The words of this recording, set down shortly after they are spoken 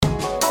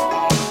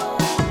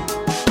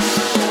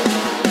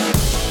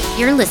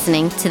You're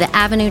listening to the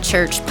Avenue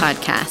Church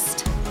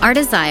podcast. Our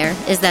desire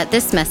is that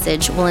this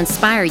message will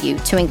inspire you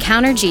to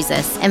encounter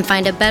Jesus and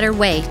find a better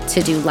way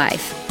to do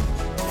life.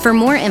 For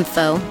more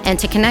info and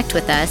to connect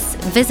with us,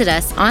 visit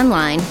us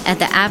online at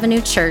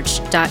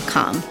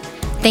theavenuechurch.com.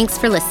 Thanks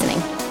for listening.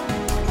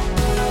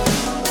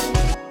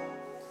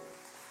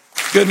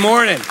 Good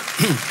morning.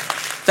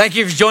 Thank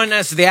you for joining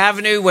us at the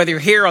Avenue, whether you're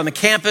here on the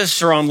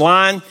campus or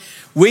online.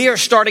 We are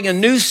starting a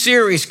new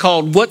series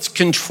called What's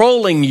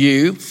Controlling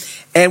You?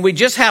 And we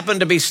just happen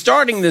to be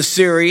starting this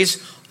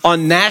series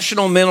on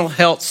National Mental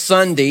Health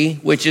Sunday,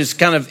 which is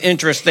kind of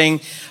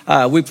interesting.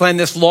 We planned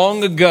this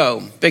long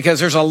ago because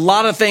there's a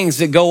lot of things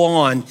that go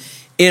on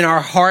in our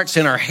hearts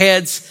and our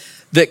heads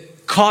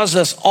that cause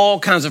us all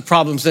kinds of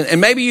problems. And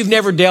maybe you've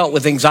never dealt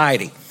with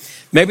anxiety.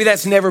 Maybe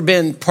that's never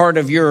been part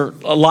of your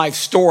life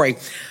story.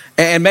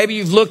 And maybe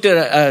you've looked at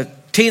a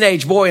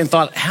teenage boy and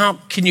thought, how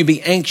can you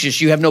be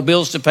anxious? You have no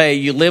bills to pay.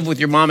 You live with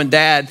your mom and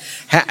dad.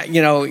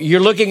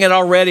 You're looking at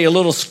already a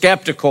little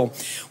skeptical.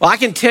 Well, I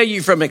can tell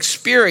you from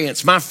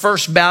experience, my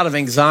first bout of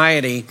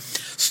anxiety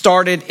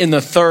started in the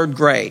third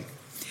grade.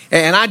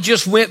 And I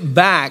just went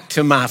back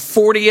to my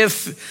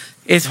 40th,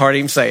 it's hard to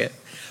even say it,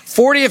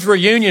 40th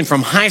reunion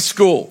from high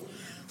school.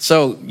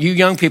 So you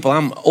young people,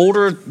 I'm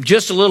older,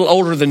 just a little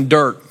older than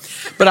dirt.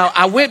 But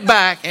I went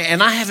back,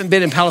 and I haven't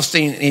been in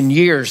Palestine in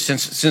years,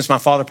 since my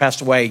father passed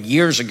away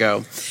years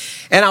ago.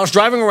 And I was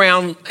driving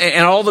around,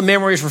 and all the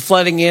memories were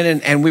flooding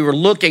in, and we were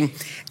looking.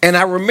 And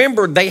I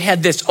remembered they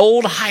had this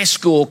old high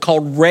school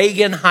called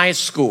Reagan High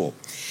School.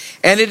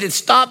 And it had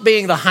stopped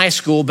being the high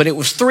school, but it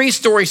was 3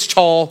 stories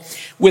tall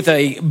with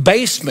a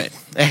basement.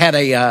 It had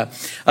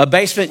a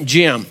basement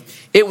gym.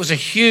 It was a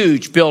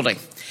huge building.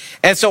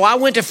 And so I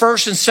went to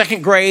first and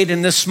second grade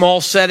in this small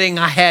setting.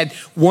 I had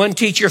one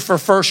teacher for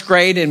first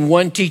grade and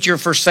one teacher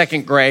for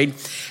second grade.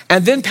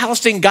 And then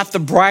Palestine got the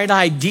bright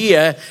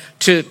idea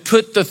to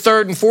put the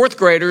third and fourth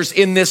graders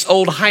in this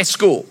old high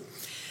school.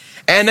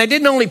 And they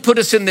didn't only put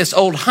us in this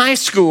old high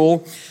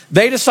school,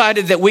 they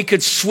decided that we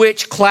could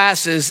switch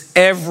classes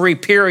every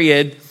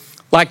period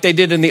like they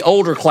did in the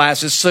older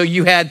classes. So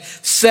you had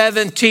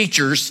 7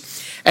 teachers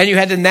and you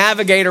had to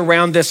navigate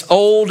around this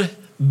old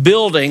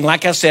building,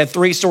 like I said,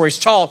 3 stories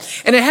tall.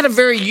 And it had a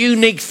very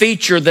unique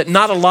feature that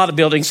not a lot of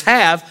buildings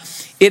have.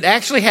 It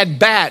actually had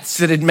bats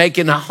that had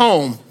making a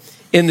home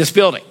in this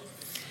building.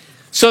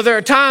 So there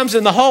are times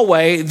in the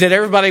hallway that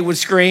everybody would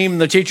scream, and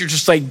the teacher would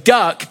just say,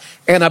 duck,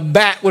 and a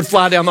bat would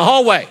fly down the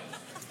hallway.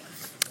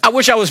 I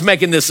wish I was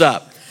making this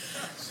up.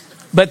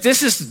 But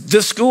this is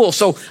the school.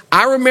 So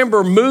I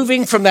remember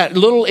moving from that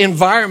little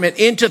environment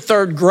into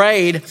third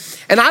grade,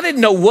 and I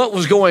didn't know what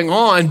was going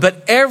on,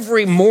 but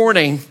every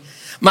morning,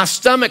 my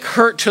stomach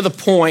hurt to the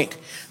point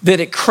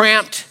that it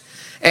cramped,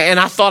 and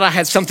I thought I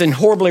had something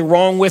horribly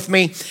wrong with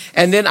me.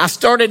 And then I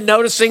started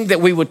noticing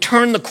that we would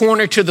turn the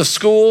corner to the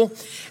school,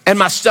 and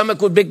my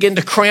stomach would begin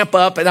to cramp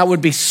up, and I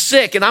would be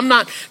sick. And I'm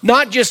not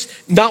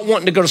just not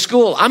wanting to go to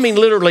school. I mean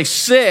literally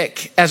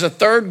sick. As a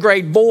third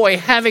grade boy,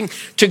 having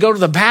to go to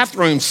the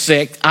bathroom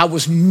sick, I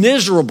was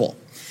miserable.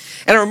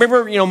 And I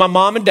remember, my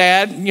mom and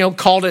dad,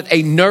 called it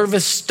a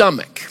nervous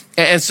stomach.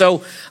 And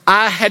so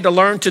I had to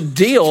learn to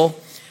deal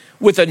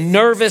with a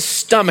nervous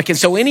stomach. And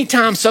so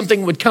anytime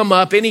something would come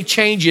up, any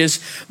changes,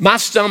 my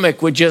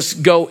stomach would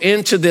just go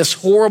into this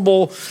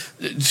horrible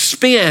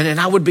spin, and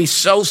I would be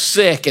so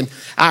sick. And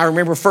I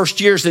remember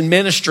first years in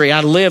ministry,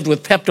 I lived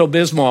with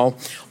Pepto-Bismol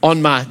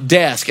on my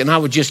desk, and I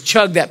would just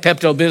chug that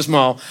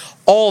Pepto-Bismol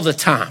all the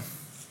time.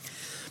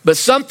 But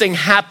something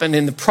happened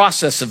in the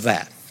process of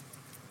that.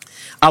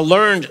 I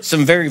learned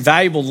some very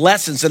valuable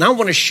lessons, and I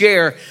want to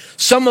share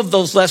some of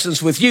those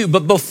lessons with you.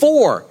 But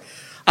before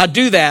I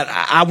do that,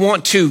 I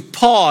want to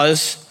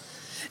pause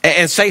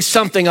and say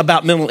something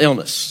about mental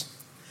illness.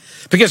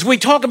 Because we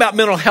talk about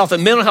mental health,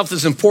 and mental health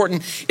is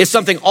important. It's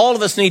something all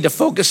of us need to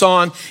focus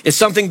on. It's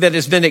something that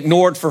has been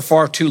ignored for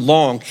far too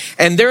long.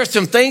 And there are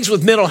some things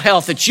with mental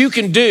health that you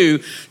can do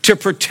to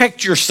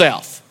protect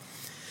yourself.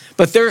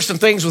 But there are some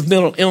things with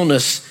mental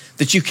illness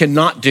that you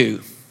cannot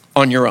do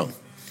on your own.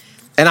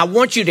 And I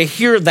want you to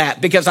hear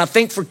that, because I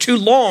think for too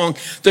long,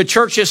 the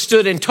church has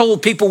stood and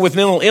told people with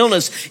mental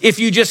illness, if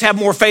you just have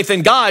more faith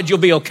in God, you'll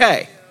be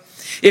okay.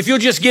 If you'll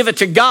just give it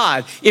to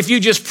God, if you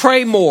just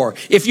pray more,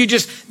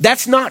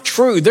 that's not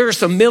true. There are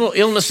some mental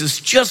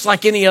illnesses just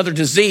like any other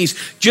disease,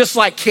 just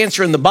like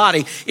cancer in the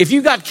body. If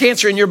you got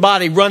cancer in your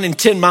body, running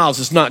 10 miles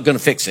is not going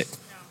to fix it.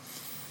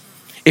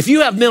 If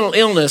you have mental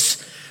illness,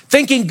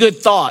 thinking good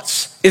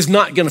thoughts is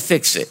not going to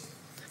fix it.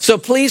 So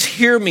please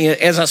hear me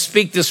as I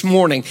speak this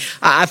morning.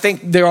 I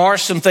think there are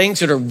some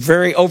things that are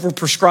very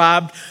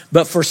overprescribed,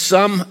 but for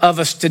some of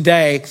us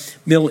today,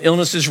 mental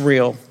illness is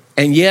real.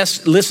 And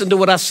yes, listen to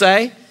what I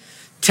say.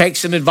 Take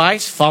some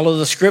advice, follow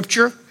the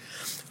scripture,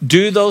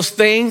 do those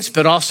things,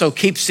 but also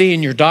keep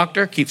seeing your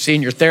doctor, keep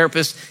seeing your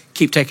therapist,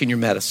 keep taking your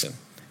medicine.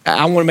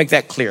 I want to make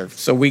that clear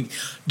so we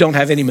don't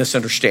have any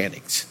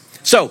misunderstandings.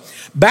 So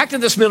back to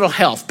this mental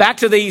health, back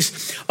to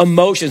these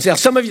emotions. Now,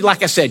 some of you,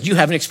 like I said, you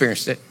haven't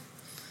experienced it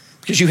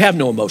because you have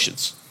no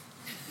emotions.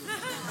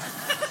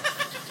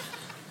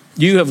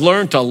 You have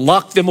learned to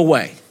lock them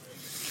away.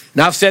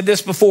 Now, I've said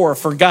this before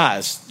for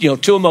guys,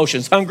 two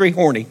emotions, hungry,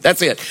 horny.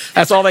 That's it.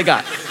 That's all they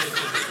got.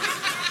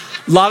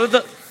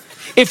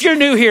 If you're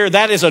new here,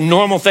 that is a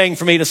normal thing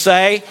for me to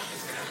say.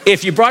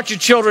 If you brought your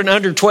children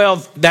under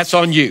 12, that's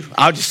on you.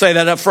 I'll just say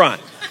that up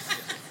front.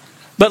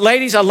 But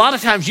ladies, a lot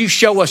of times you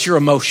show us your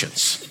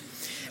emotions.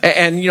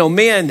 And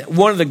men,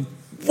 one of the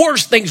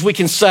worst things we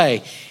can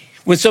say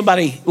when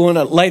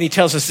a lady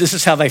tells us this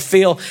is how they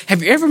feel,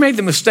 have you ever made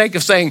the mistake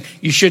of saying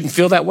you shouldn't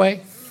feel that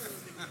way?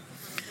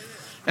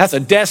 That's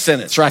a death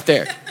sentence right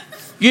there.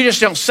 You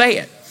just don't say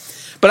it.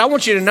 But I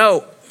want you to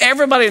know,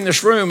 everybody in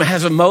this room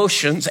has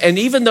emotions, and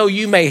even though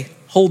you may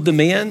hold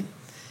them in,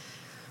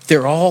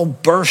 they're all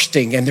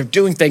bursting and they're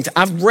doing things.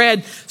 I've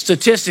read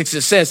statistics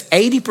that says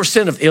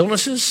 80% of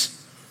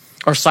illnesses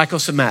are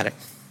psychosomatic.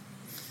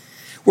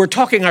 We're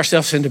talking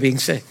ourselves into being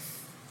sick.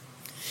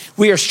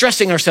 We are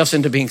stressing ourselves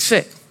into being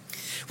sick.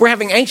 We're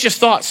having anxious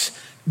thoughts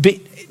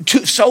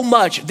so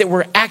much that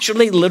we're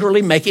actually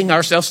literally making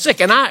ourselves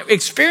sick. And I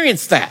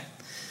experienced that.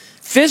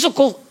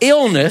 Physical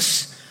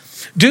illness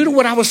due to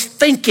what I was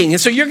thinking.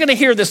 And so you're going to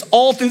hear this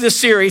all through this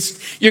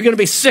series. You're going to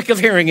be sick of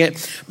hearing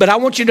it. But I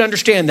want you to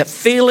understand that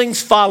feelings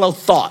follow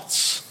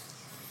thoughts.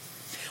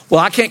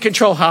 Well, I can't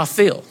control how I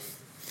feel.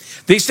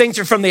 These things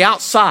are from the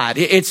outside.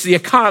 It's the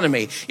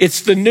economy.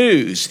 It's the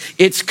news.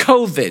 It's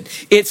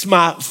COVID. It's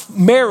my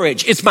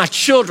marriage. It's my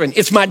children.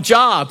 It's my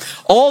job.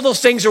 All those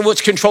things are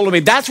what's controlling me.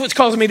 That's what's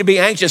causing me to be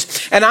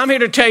anxious. And I'm here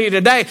to tell you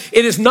today,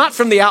 it is not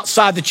from the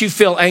outside that you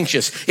feel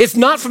anxious. It's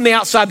not from the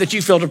outside that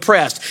you feel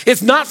depressed.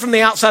 It's not from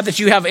the outside that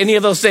you have any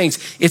of those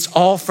things. It's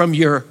all from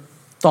your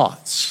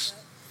thoughts.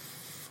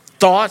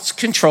 Thoughts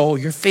control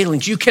your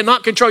feelings. You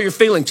cannot control your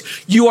feelings.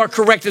 You are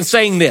correct in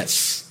saying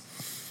this.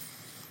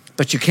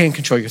 But you can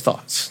control your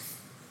thoughts.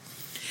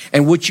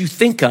 And what you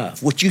think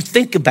of, what you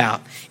think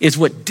about is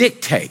what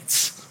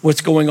dictates what's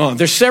going on.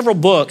 There's several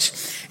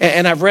books,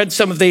 and I've read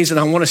some of these, and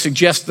I want to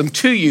suggest them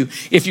to you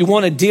if you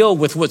want to deal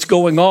with what's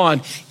going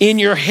on in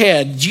your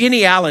head.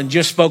 Jeannie Allen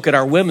just spoke at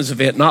our women's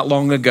event not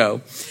long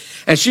ago,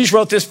 and she's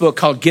wrote this book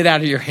called Get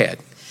Out of Your Head.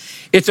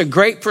 It's a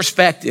great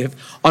perspective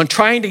on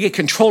trying to get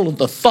control of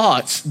the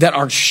thoughts that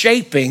are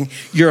shaping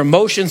your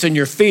emotions and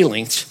your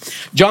feelings.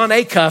 John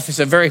Acuff is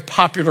a very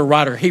popular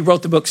writer. He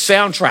wrote the book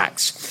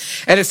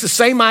Soundtracks. And it's the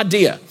same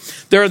idea.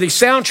 There are these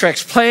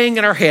soundtracks playing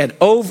in our head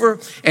over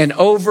and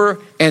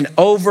over and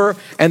over,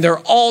 and they're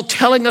all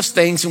telling us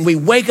things, and we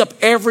wake up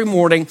every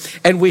morning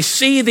and we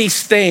see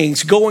these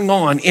things going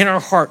on in our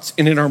hearts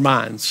and in our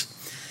minds.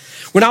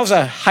 When I was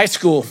a high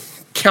school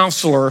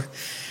counselor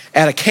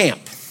at a camp,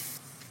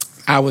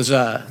 I was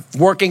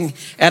working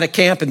at a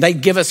camp, and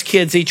they'd give us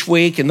kids each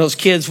week, and those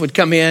kids would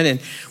come in and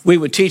we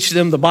would teach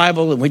them the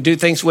Bible and we'd do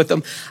things with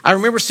them. I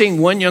remember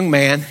seeing one young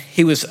man.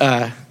 He was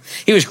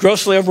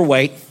grossly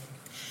overweight.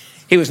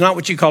 He was not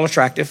what you call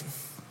attractive.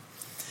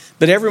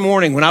 But every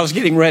morning when I was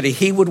getting ready,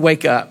 he would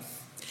wake up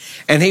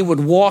and he would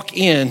walk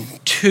in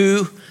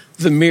to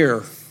the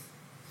mirror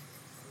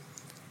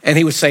and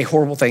he would say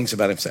horrible things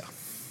about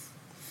himself.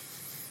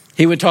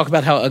 He would talk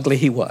about how ugly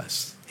he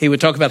was. He would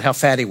talk about how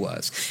fat he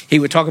was. He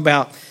would talk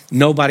about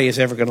nobody is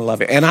ever going to love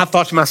him. And I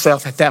thought to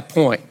myself at that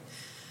point,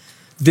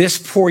 this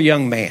poor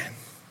young man.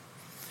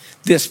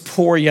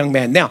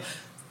 Now,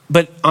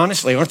 but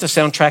honestly, aren't the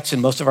soundtracks in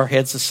most of our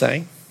heads the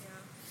same?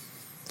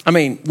 I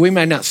mean, we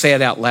may not say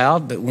it out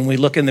loud, but when we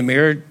look in the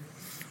mirror,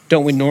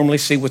 don't we normally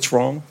see what's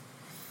wrong?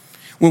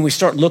 When we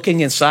start looking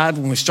inside,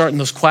 when we start in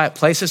those quiet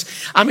places,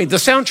 I mean, the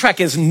soundtrack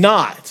is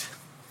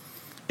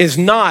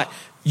not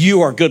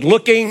you are good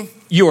looking,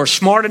 you are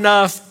smart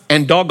enough,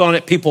 and doggone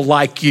it, people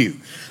like you.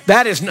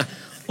 That is not,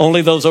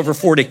 only those over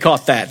 40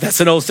 caught that. That's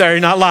an old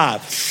Saturday Night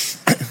Live.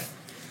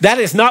 That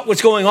is not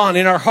what's going on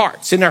in our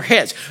hearts, in our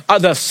heads.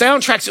 The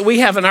soundtracks that we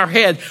have in our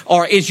head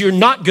is you're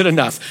not good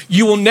enough.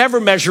 You will never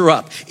measure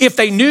up. If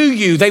they knew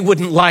you, they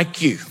wouldn't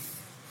like you.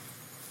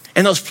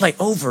 And those play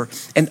over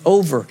and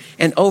over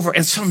and over.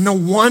 And so no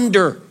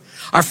wonder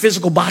our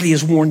physical body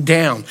is worn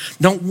down.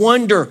 No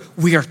wonder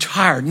we are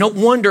tired. No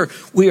wonder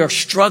we are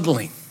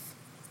struggling.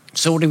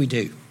 So what do we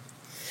do?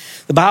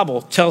 The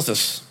Bible tells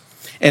us,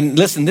 and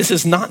listen, this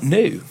is not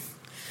new.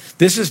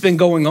 This has been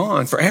going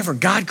on forever.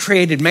 God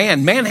created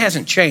man. Man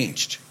hasn't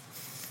changed.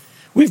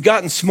 We've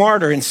gotten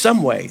smarter in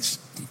some ways,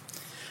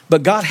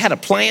 but God had a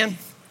plan,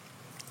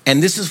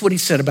 and this is what he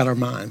said about our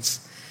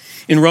minds.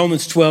 In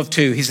Romans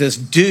 12:2, he says,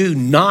 do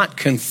not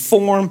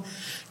conform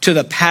to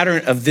the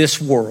pattern of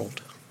this world.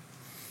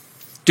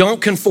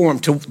 Don't conform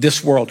to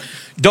this world.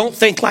 Don't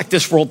think like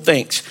this world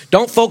thinks.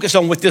 Don't focus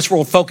on what this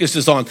world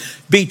focuses on.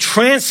 Be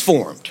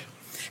transformed.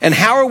 And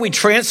how are we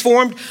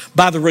transformed?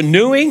 By the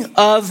renewing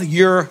of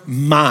your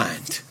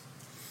mind.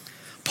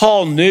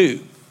 Paul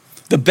knew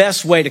the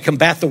best way to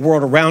combat the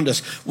world around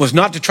us was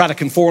not to try to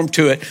conform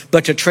to it,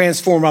 but to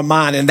transform our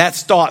mind. And that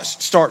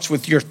starts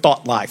with your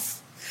thought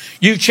life.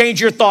 You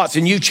change your thoughts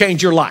and you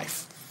change your life.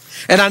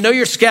 And I know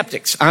you're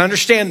skeptics. I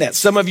understand that.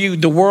 Some of you,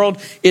 the world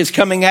is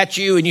coming at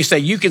you and you say,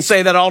 you can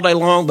say that all day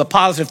long, but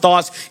positive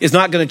thoughts is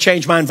not going to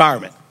change my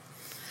environment.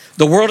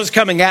 The world is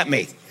coming at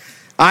me.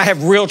 I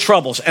have real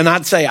troubles. And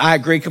I'd say I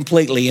agree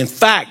completely. In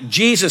fact,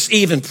 Jesus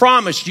even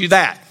promised you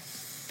that.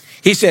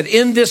 He said,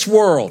 in this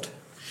world,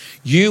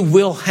 you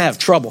will have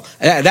trouble.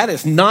 That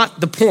is not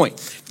the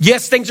point.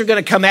 Yes, things are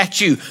going to come at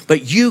you,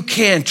 but you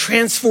can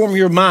transform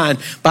your mind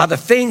by the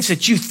things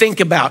that you think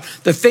about,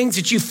 the things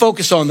that you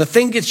focus on, the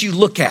things that you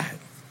look at.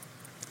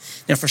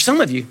 Now, for some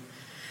of you,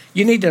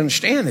 you need to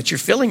understand that you're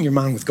filling your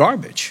mind with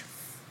garbage.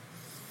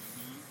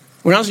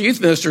 When I was a youth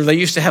minister, they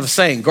used to have a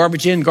saying,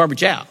 garbage in,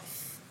 garbage out.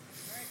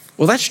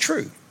 Well, that's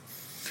true.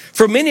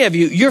 For many of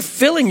you, you're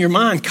filling your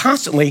mind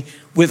constantly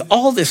with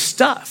all this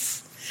stuff.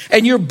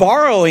 And you're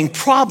borrowing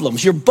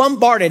problems. You're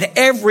bombarded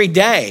every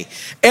day.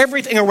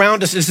 Everything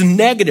around us is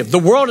negative. The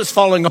world is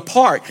falling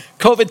apart.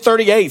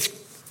 COVID-38 is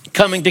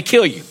coming to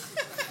kill you.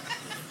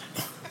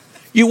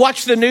 You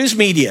watch the news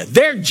media.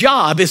 Their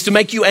job is to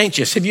make you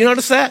anxious. Have you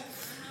noticed that?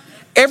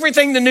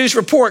 Everything the news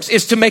reports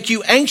is to make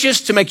you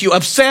anxious, to make you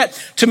upset,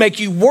 to make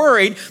you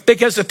worried,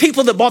 because the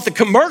people that bought the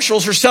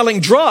commercials are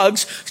selling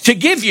drugs to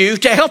give you,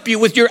 to help you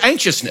with your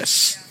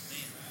anxiousness.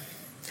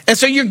 And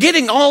so you're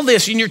getting all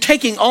this and you're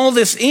taking all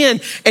this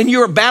in and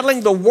you're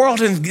battling the world.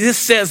 And this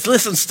says,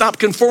 listen, stop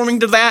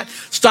conforming to that.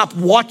 Stop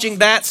watching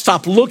that.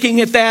 Stop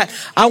looking at that.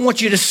 I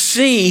want you to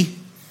see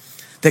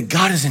that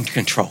God is in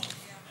control.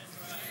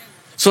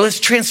 So let's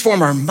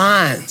transform our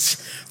minds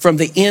from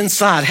the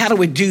inside. How do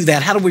we do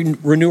that? How do we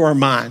renew our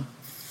mind?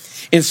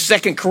 In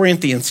 2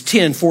 Corinthians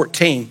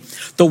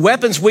 10:14, the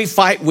weapons we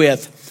fight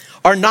with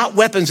are not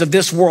weapons of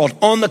this world.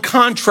 On the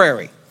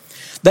contrary,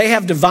 they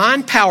have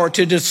divine power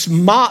to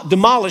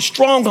demolish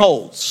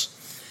strongholds.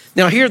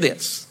 Now hear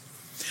this.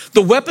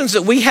 The weapons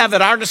that we have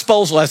at our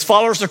disposal as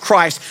followers of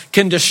Christ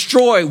can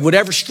destroy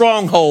whatever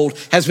stronghold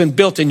has been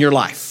built in your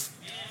life.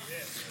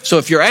 So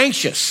if you're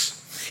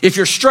anxious, if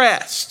you're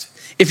stressed,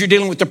 if you're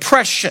dealing with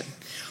depression,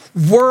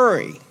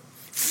 worry,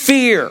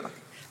 fear,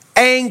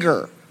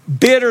 anger,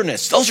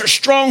 bitterness, those are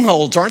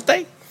strongholds, aren't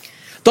they?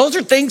 Those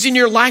are things in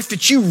your life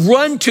that you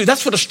run to.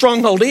 That's what a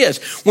stronghold is.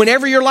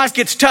 Whenever your life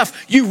gets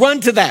tough, you run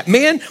to that.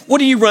 Man, what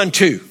do you run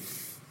to?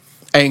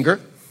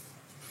 Anger.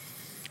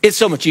 It's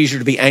so much easier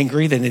to be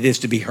angry than it is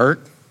to be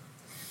hurt.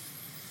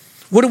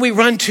 What do we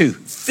run to?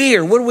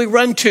 Fear. What do we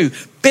run to?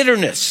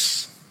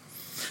 Bitterness.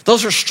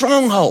 Those are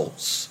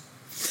strongholds.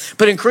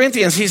 But in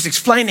Corinthians, he's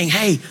explaining,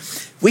 hey,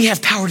 we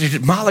have power to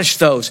demolish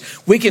those.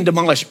 We can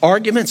demolish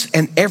arguments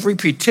and every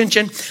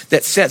pretension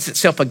that sets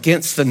itself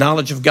against the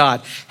knowledge of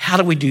God. How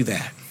do we do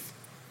that?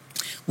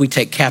 We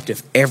take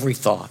captive every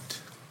thought.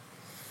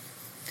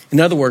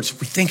 In other words,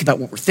 we think about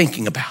what we're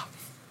thinking about.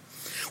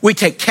 We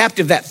take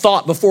captive that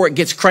thought before it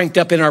gets cranked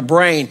up in our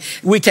brain.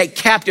 We take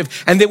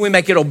captive and then we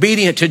make it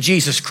obedient to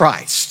Jesus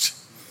Christ.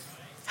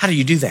 How do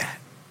you do that?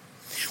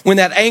 When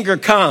that anger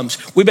comes,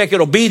 we make it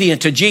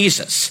obedient to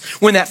Jesus.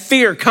 When that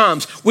fear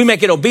comes, we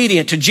make it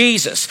obedient to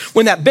Jesus.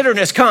 When that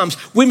bitterness comes,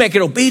 we make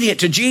it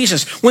obedient to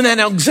Jesus. When that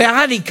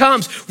anxiety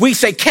comes, we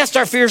say, cast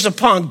our fears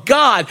upon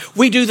God.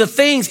 We do the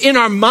things in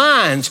our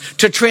minds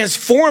to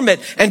transform it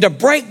and to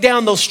break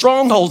down those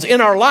strongholds in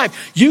our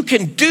life. You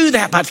can do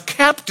that by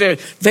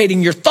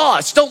captivating your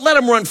thoughts. Don't let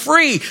them run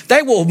free.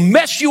 They will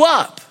mess you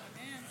up.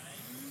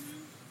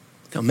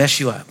 They'll mess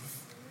you up.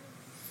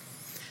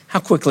 How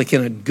quickly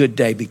can a good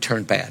day be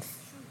turned bad?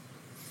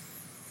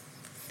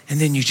 And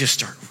then you just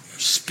start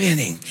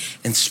spinning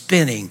and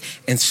spinning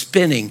and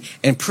spinning.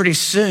 And pretty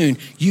soon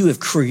you have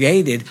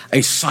created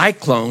a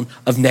cyclone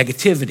of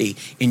negativity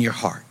in your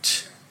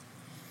heart.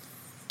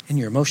 And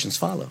your emotions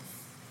follow.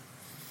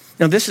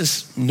 Now this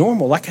is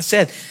normal. Like I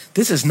said,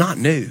 this is not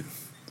new.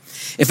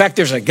 In fact,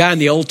 there's a guy in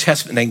the Old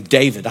Testament named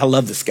David. I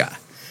love this guy.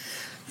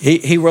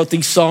 He wrote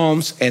these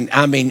Psalms, and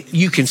I mean,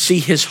 you can see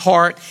his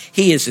heart.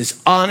 He is as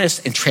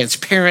honest and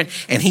transparent,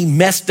 and he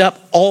messed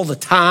up all the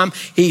time.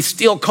 He's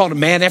still called a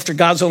man after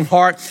God's own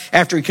heart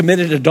after he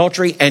committed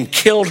adultery and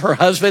killed her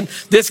husband.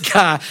 This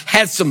guy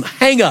had some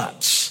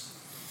hang-ups,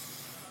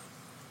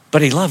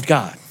 but he loved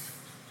God.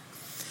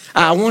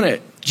 I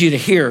wanted you to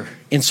hear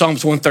in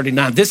Psalms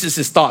 139, this is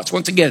his thoughts.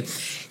 Once again,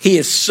 he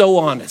is so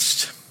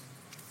honest.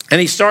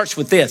 And he starts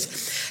with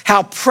this: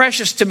 how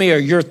precious to me are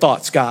your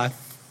thoughts, God.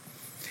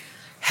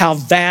 How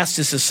vast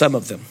is the sum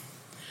of them.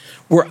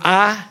 Were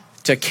I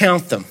to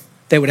count them,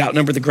 they would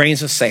outnumber the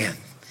grains of sand.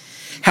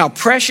 How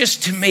precious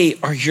to me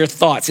are your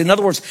thoughts. In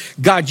other words,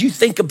 God, you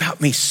think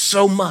about me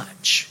so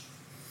much.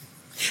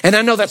 And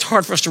I know that's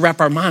hard for us to wrap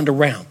our mind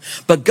around,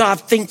 but God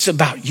thinks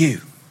about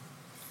you.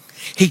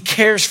 He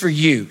cares for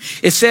you.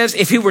 It says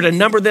if he were to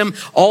number them,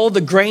 all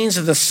the grains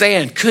of the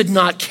sand could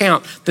not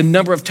count the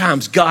number of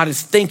times God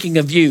is thinking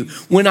of you.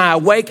 When I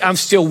awake, I'm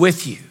still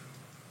with you.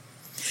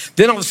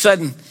 Then all of a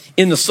sudden,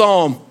 in the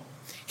Psalm,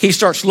 he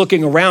starts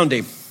looking around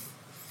him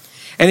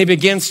and he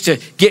begins to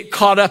get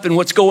caught up in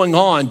what's going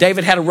on.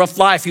 David had a rough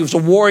life. He was a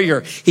warrior.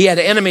 He had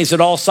enemies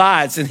at all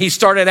sides. And he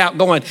started out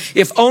going,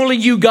 if only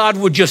you, God,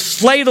 would just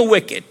slay the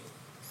wicked.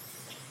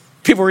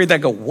 People read that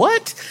and go,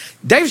 what?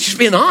 David's just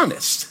being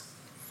honest.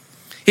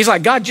 He's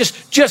like, God, just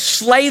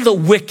slay the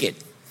wicked.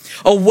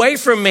 Away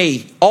from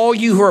me, all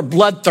you who are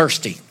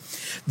bloodthirsty.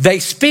 They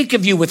speak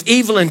of you with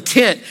evil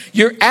intent.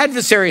 Your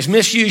adversaries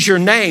misuse your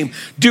name.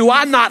 Do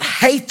I not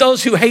hate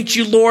those who hate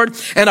you, Lord,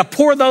 and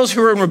abhor those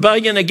who are in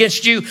rebellion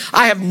against you?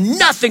 I have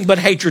nothing but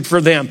hatred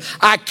for them.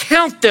 I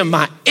count them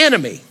my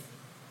enemy.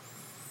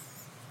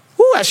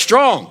 Woo, that's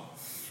strong.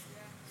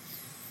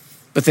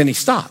 But then he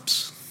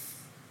stops.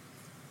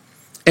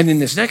 And in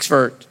this next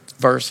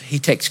verse, he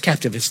takes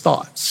captive his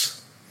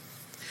thoughts.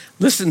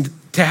 Listen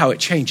to how it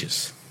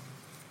changes.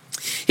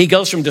 He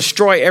goes from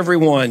destroy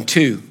everyone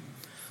to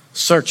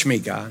search me,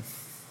 God,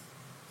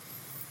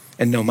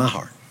 and know my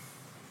heart.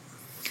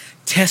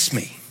 Test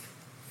me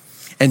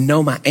and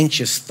know my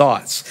anxious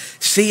thoughts.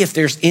 See if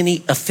there's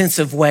any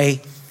offensive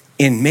way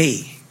in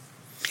me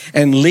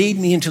and lead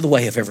me into the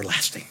way of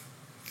everlasting.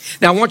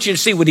 Now, I want you to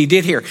see what he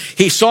did here.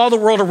 He saw the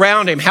world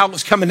around him, how it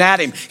was coming at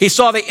him. He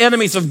saw the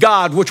enemies of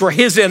God, which were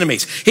his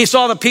enemies. He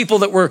saw the people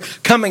that were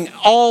coming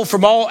all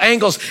from all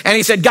angles. And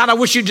he said, God, I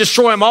wish you'd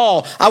destroy them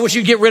all. I wish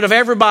you'd get rid of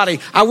everybody.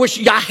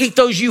 I hate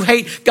those you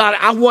hate. God,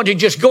 I want to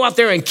just go out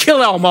there and kill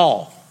them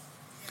all.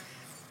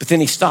 But then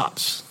he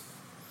stops.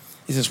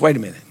 He says, wait a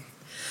minute.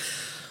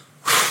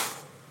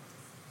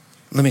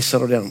 Let me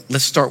settle down.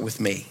 Let's start with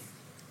me.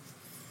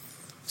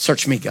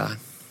 Search me, God.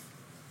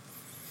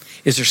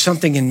 Is there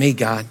something in me,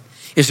 God?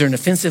 Is there an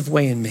offensive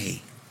way in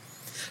me?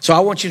 So I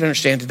want you to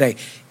understand today,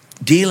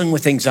 dealing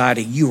with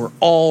anxiety, you are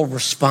all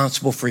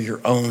responsible for your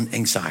own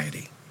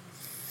anxiety.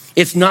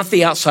 It's not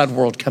the outside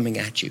world coming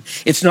at you.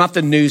 It's not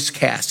the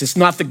newscast. It's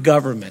not the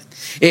government.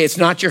 It's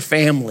not your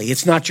family.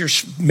 It's not your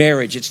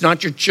marriage. It's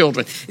not your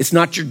children. It's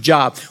not your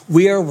job.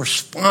 We are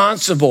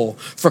responsible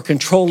for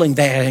controlling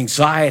that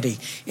anxiety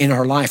in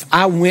our life.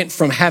 I went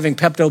from having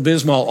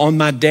Pepto-Bismol on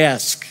my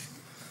desk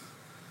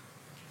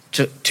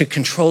to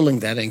controlling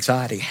that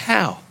anxiety.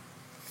 How?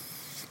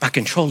 By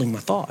controlling my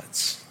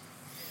thoughts.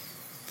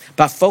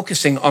 By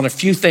focusing on a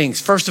few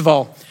things. First of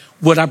all,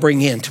 what I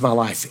bring into my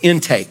life.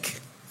 Intake.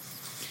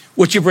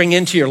 What you bring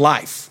into your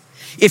life.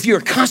 If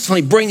you're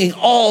constantly bringing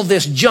all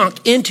this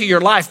junk into your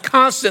life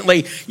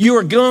constantly, you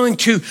are going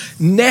to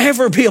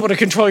never be able to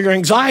control your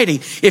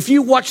anxiety. If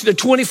you watch the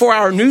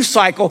 24-hour news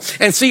cycle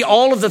and see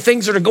all of the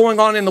things that are going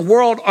on in the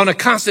world on a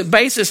constant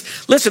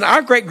basis, listen,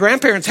 our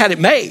great-grandparents had it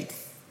made.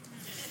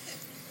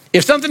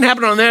 If something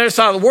happened on the other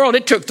side of the world,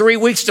 it took 3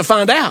 weeks to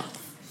find out.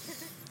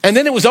 And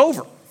then it was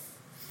over.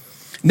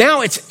 Now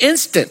it's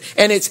instant,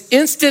 and it's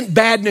instant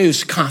bad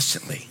news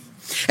constantly.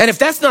 And if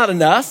that's not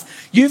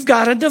enough, you've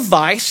got a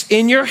device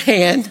in your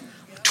hand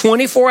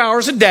 24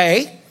 hours a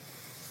day,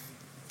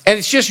 and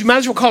it's just, you might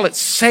as well call it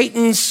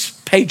Satan's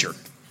pager.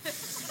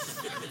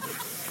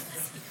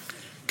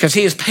 Because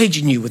he is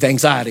paging you with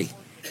anxiety.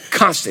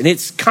 Constant.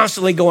 It's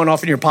constantly going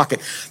off in your pocket.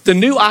 The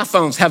new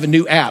iPhones have a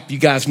new app you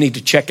guys need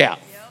to check out.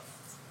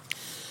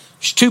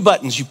 There's 2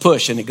 buttons you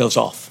push and it goes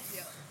off.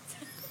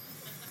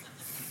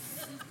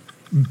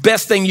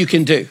 Best thing you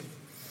can do.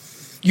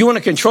 You want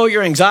to control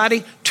your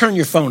anxiety? Turn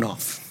your phone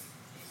off.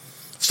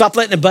 Stop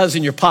letting it buzz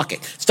in your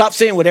pocket. Stop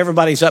seeing what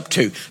everybody's up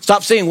to.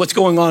 Stop seeing what's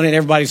going on in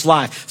everybody's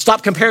life.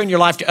 Stop comparing your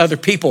life to other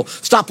people.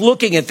 Stop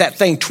looking at that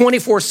thing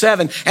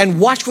 24/7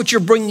 and watch what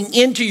you're bringing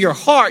into your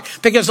heart,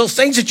 because those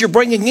things that you're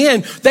bringing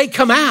in, they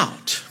come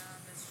out.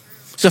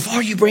 So if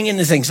all you bring in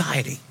is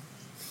anxiety,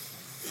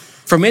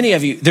 for many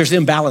of you, there's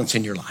imbalance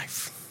in your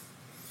life.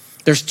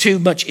 There's too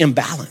much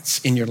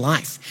imbalance in your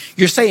life.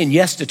 You're saying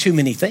yes to too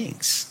many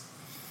things.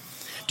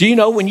 Do you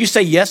know when you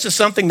say yes to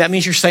something, that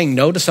means you're saying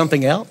no to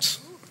something else?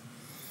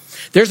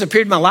 There's a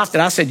period in my life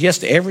that I said yes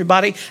to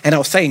everybody, and I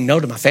was saying no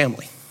to my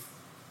family.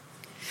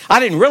 I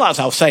didn't realize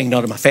I was saying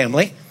no to my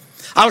family.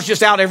 I was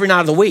just out every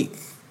night of the week.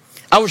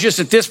 I was just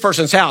at this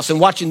person's house and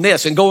watching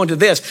this and going to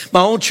this.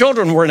 My own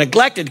children were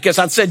neglected because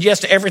I'd said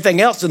yes to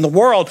everything else in the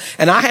world,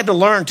 and I had to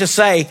learn to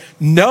say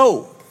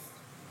no.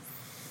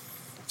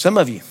 Some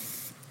of you,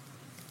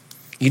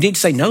 you need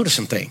to say no to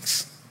some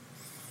things.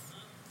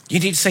 You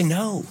need to say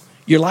no.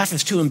 Your life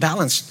is too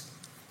imbalanced.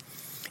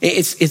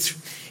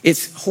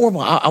 It's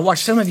horrible. I watch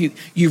some of you,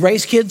 you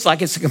raise kids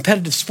like it's a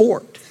competitive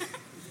sport.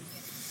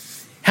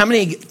 How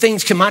many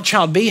things can my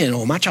child be in?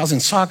 Oh, my child's in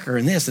soccer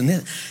and this and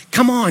this.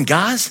 Come on,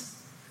 guys.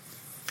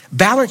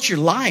 Balance your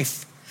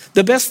life.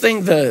 The best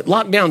thing the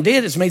lockdown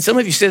did is made some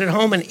of you sit at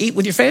home and eat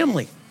with your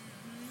family.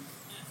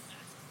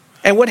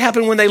 And what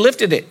happened when they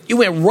lifted it? You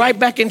went right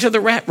back into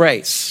the rat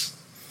race.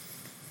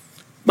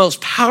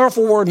 Most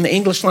powerful word in the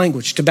English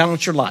language to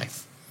balance your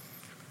life.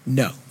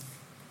 No.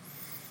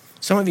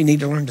 Some of you need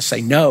to learn to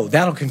say no.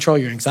 That'll control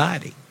your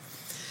anxiety.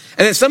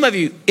 And then some of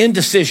you,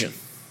 indecision.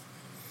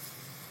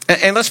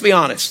 And let's be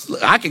honest.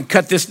 I can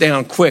cut this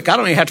down quick. I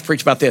don't even have to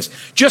preach about this.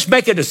 Just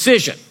make a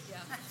decision.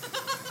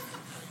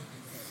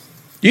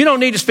 You don't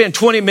need to spend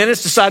 20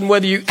 minutes deciding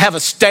whether you have a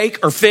steak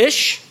or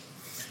fish.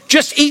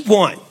 Just eat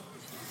one.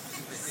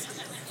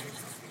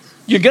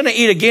 You're going to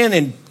eat again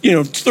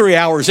in 3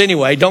 hours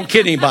anyway. Don't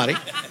kid anybody.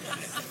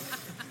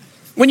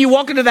 When you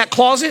walk into that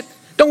closet,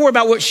 don't worry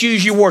about what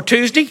shoes you wore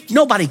Tuesday.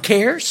 Nobody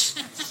cares.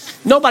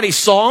 Nobody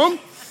saw them.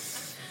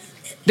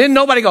 Didn't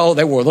nobody go, oh,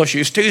 they wore those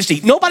shoes Tuesday.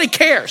 Nobody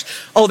cares.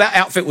 Oh, that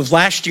outfit was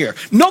last year.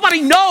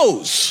 Nobody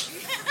knows.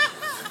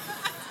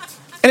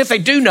 And if they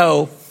do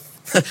know,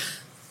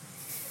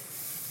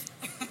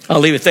 I'll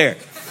leave it there.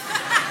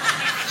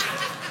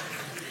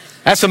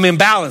 That's some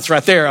imbalance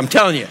right there, I'm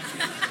telling you.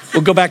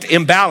 We'll go back to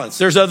imbalance.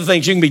 There's other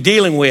things you can be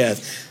dealing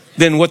with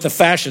than what the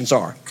fashions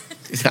are.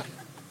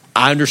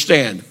 I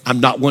understand. I'm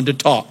not one to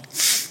talk.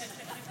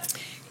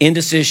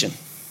 Indecision.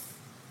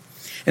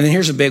 And then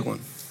here's a big one.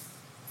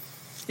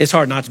 It's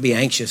hard not to be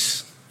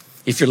anxious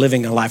if you're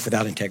living a life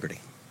without integrity.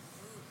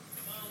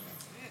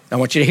 I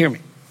want you to hear me.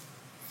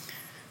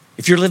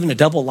 If you're living a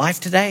double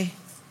life today,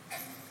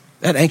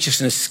 that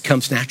anxiousness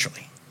comes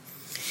naturally.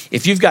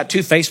 If you've got 2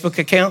 Facebook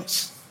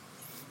accounts,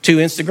 2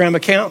 Instagram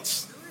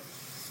accounts,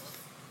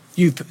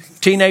 you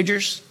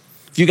teenagers,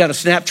 if you got a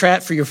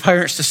Snapchat for your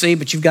parents to see,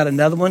 but you've got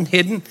another one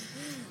hidden,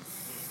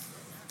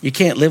 you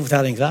can't live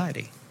without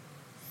anxiety.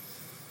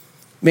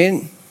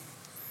 Men,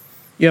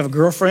 you have a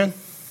girlfriend.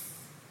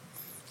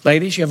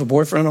 Ladies, you have a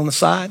boyfriend on the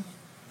side.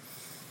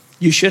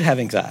 You should have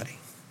anxiety.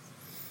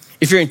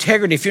 If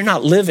you're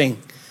not living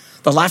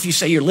the life you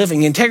say you're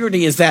living,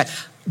 integrity is that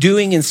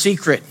doing in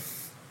secret.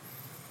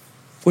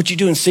 What you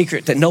do in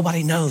secret that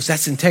nobody knows,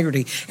 that's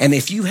integrity. And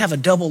if you have a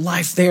double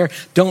life there,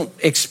 don't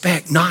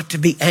expect not to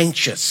be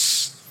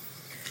anxious.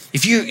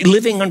 If you're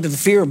living under the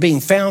fear of being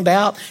found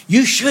out,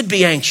 you should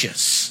be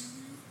anxious.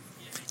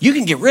 You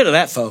can get rid of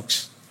that,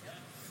 folks.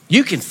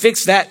 You can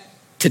fix that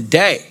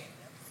today.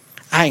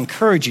 I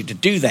encourage you to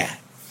do that.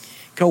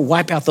 Go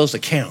wipe out those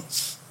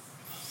accounts.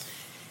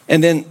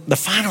 And then the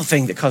final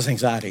thing that causes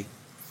anxiety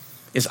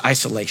is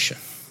isolation.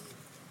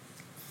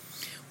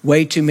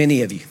 Way too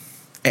many of you,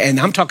 and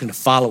I'm talking to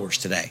followers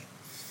today,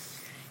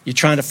 you're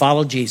trying to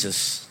follow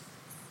Jesus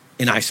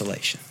in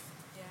isolation.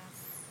 Yeah.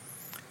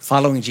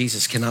 Following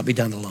Jesus cannot be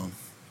done alone.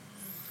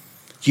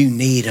 You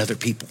need other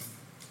people.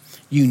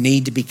 You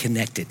need to be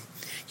connected.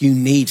 You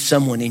need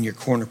someone in your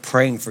corner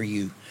praying for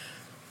you,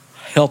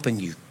 helping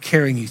you,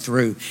 carrying you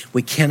through.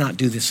 We cannot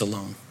do this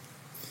alone.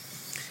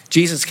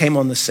 Jesus came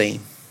on the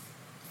scene.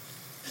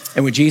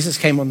 And when Jesus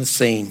came on the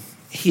scene,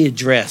 he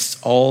addressed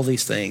all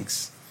these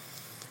things.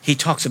 He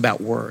talks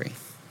about worry.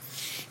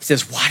 He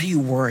says, why do you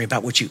worry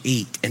about what you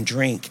eat and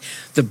drink?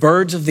 The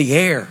birds of the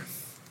air,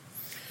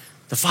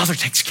 the Father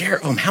takes care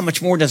of them. How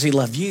much more does he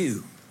love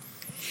you?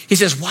 He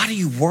says, why do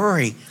you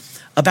worry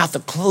about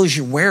the clothes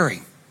you're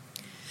wearing?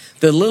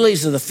 The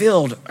lilies of the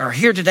field are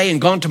here today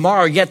and gone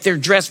tomorrow, yet they're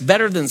dressed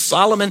better than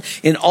Solomon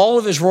in all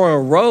of his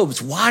royal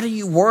robes. Why do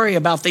you worry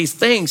about these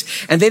things?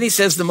 And then he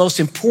says the most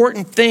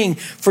important thing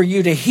for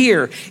you to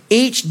hear,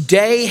 each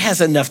day has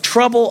enough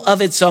trouble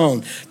of its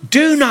own.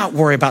 Do not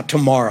worry about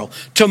tomorrow.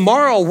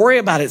 Tomorrow will worry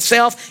about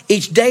itself.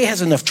 Each day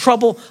has enough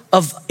trouble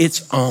of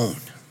its own.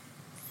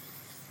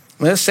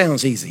 Well, that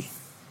sounds easy.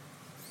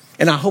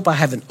 And I hope I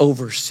haven't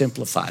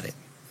oversimplified it,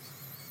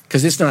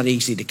 because it's not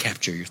easy to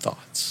capture your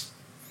thoughts.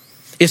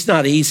 It's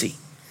not easy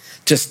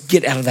to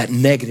get out of that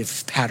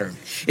negative pattern.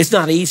 It's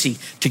not easy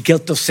to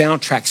get those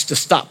soundtracks to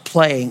stop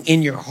playing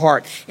in your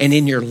heart and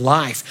in your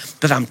life.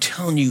 But I'm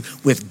telling you,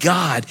 with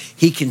God,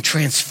 he can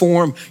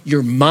transform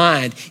your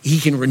mind. He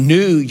can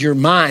renew your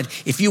mind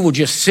if you will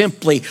just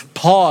simply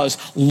pause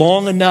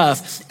long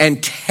enough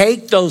and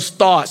take those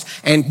thoughts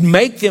and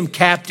make them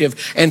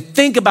captive and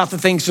think about the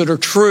things that are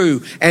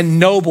true and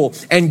noble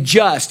and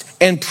just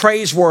and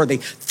praiseworthy.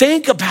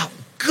 Think about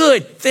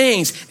good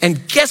things.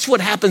 And guess what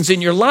happens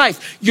in your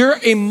life? Your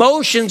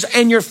emotions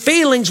and your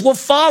feelings will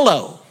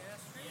follow.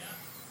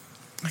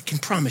 I can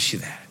promise you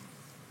that.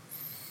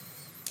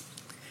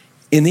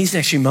 In these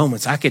next few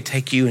moments, I could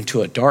take you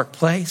into a dark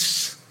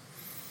place,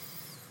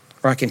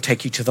 or I can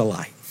take you to the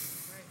light.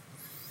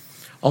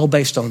 All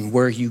based on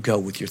where you go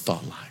with your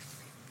thought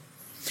life.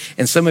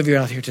 And some of you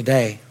out here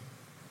today,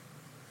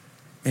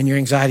 and your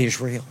anxiety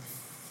is real.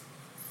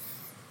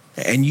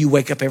 And you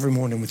wake up every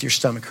morning with your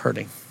stomach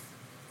hurting.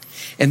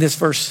 And this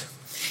verse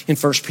in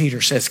 1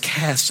 Peter says,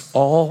 cast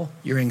all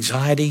your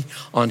anxiety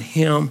on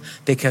him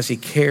because he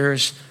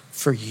cares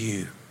for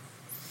you.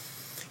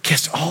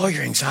 Cast all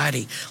your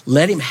anxiety.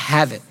 Let him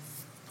have it.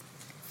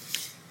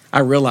 I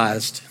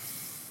realized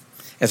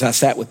as I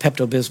sat with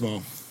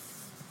Pepto-Bismol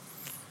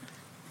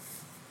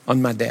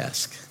on my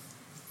desk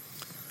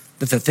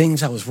that the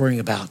things I was worrying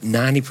about,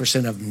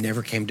 90% of them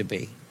never came to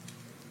be.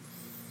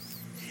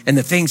 And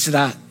the things that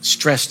I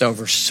stressed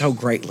over so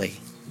greatly,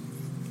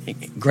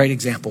 great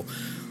example.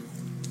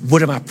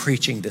 What am I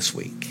preaching this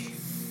week?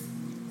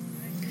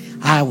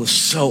 I was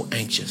so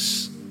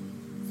anxious.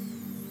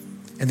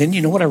 And then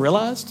you know what I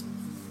realized?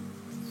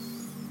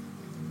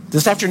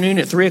 This afternoon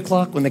at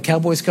 3:00 when the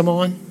Cowboys come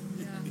on,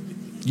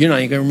 you're not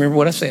even going to remember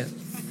what I said.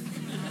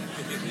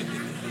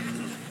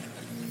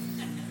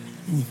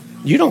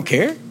 You don't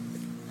care.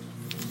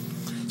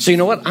 So you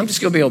know what? I'm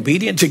just going to be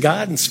obedient to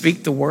God and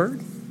speak the word.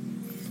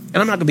 And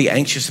I'm not going to be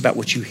anxious about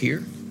what you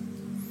hear.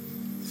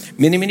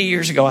 Many, many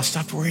years ago, I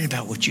stopped worrying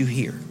about what you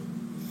hear.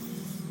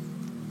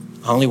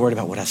 I only worried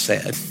about what I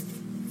said,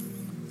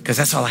 because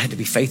that's all I had to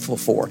be faithful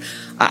for.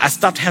 I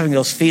stopped having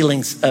those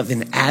feelings of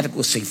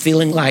inadequacy,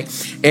 feeling like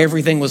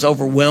everything was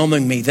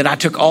overwhelming me, that I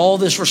took all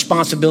this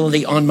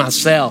responsibility on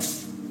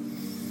myself.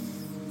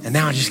 And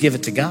now I just give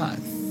it to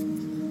God.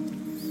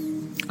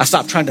 I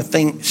stopped trying to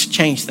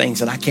change things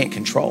that I can't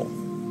control.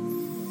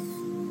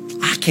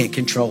 I can't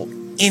control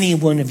any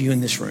one of you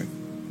in this room.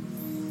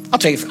 I'll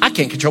tell you, I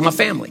can't control my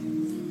family.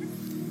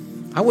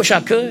 I wish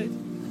I could.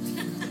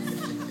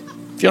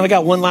 If you only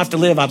got one life to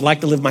live, I'd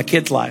like to live my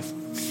kids' life.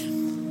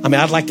 I mean,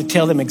 I'd like to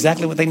tell them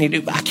exactly what they need to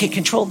do, but I can't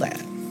control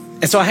that.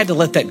 And so I had to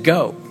let that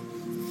go.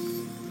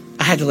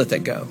 I had to let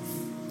that go.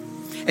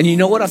 And you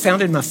know what I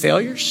found in my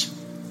failures?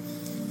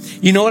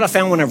 You know what I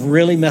found when I've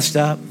really messed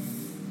up?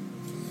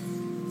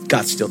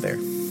 God's still there.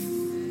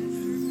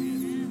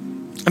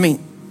 I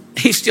mean,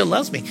 he still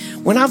loves me.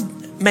 When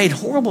I've made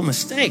horrible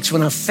mistakes,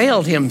 when I've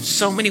failed him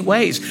so many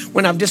ways,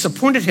 when I've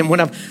disappointed him, when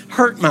I've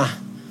hurt my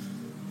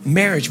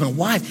marriage, my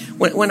wife,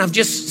 when I've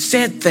just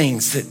said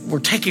things that were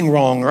taken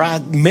wrong or I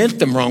meant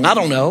them wrong, I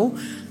don't know.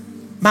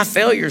 My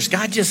failures,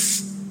 God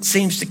just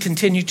seems to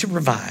continue to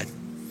provide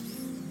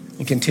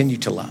and continue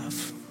to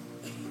love.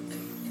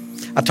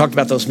 I talked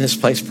about those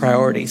misplaced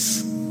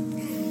priorities.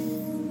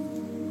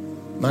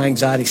 My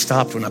anxiety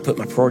stopped when I put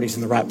my priorities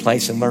in the right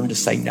place and learned to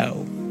say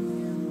no.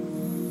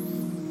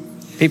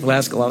 People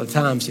ask a lot of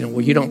times,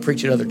 well, you don't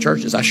preach at other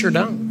churches. I sure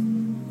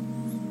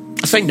don't.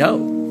 I say no.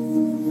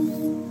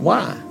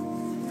 Why?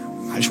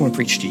 I just want to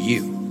preach to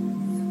you.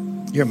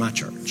 You're my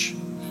church.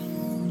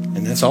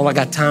 And that's all I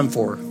got time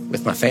for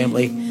with my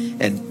family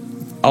and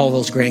all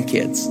those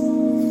grandkids.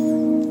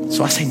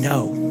 So I say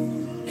no.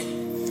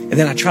 And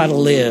then I try to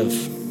live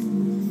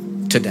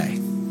today.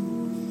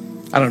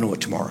 I don't know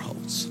what tomorrow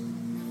holds,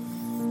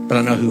 but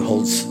I know who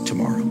holds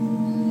tomorrow.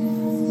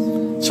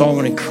 So I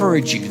want to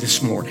encourage you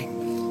this morning.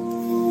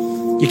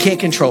 You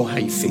can't control how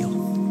you feel.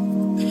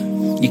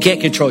 You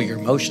can't control your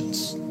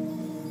emotions.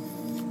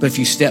 But if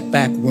you step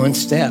back one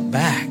step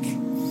back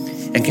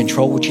and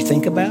control what you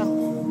think about,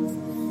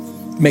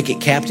 make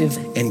it captive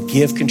and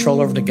give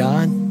control over to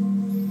God,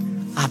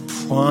 I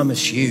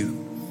promise you,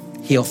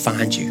 he'll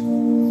find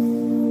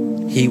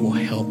you. He will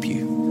help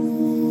you.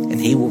 And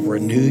he will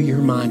renew your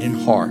mind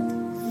and heart.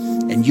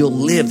 And you'll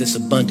live this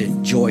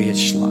abundant,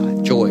 joyous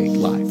life.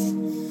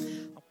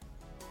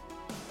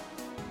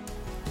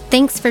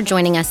 Thanks for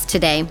joining us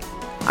today.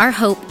 Our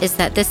hope is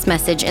that this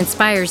message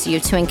inspires you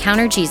to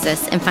encounter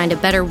Jesus and find a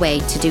better way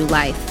to do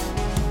life.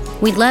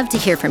 We'd love to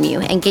hear from you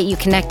and get you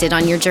connected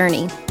on your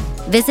journey.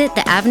 Visit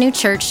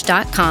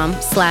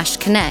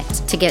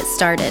theavenuechurch.com/connect to get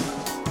started.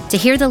 To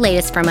hear the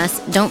latest from us,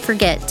 don't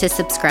forget to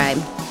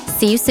subscribe.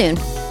 See you soon.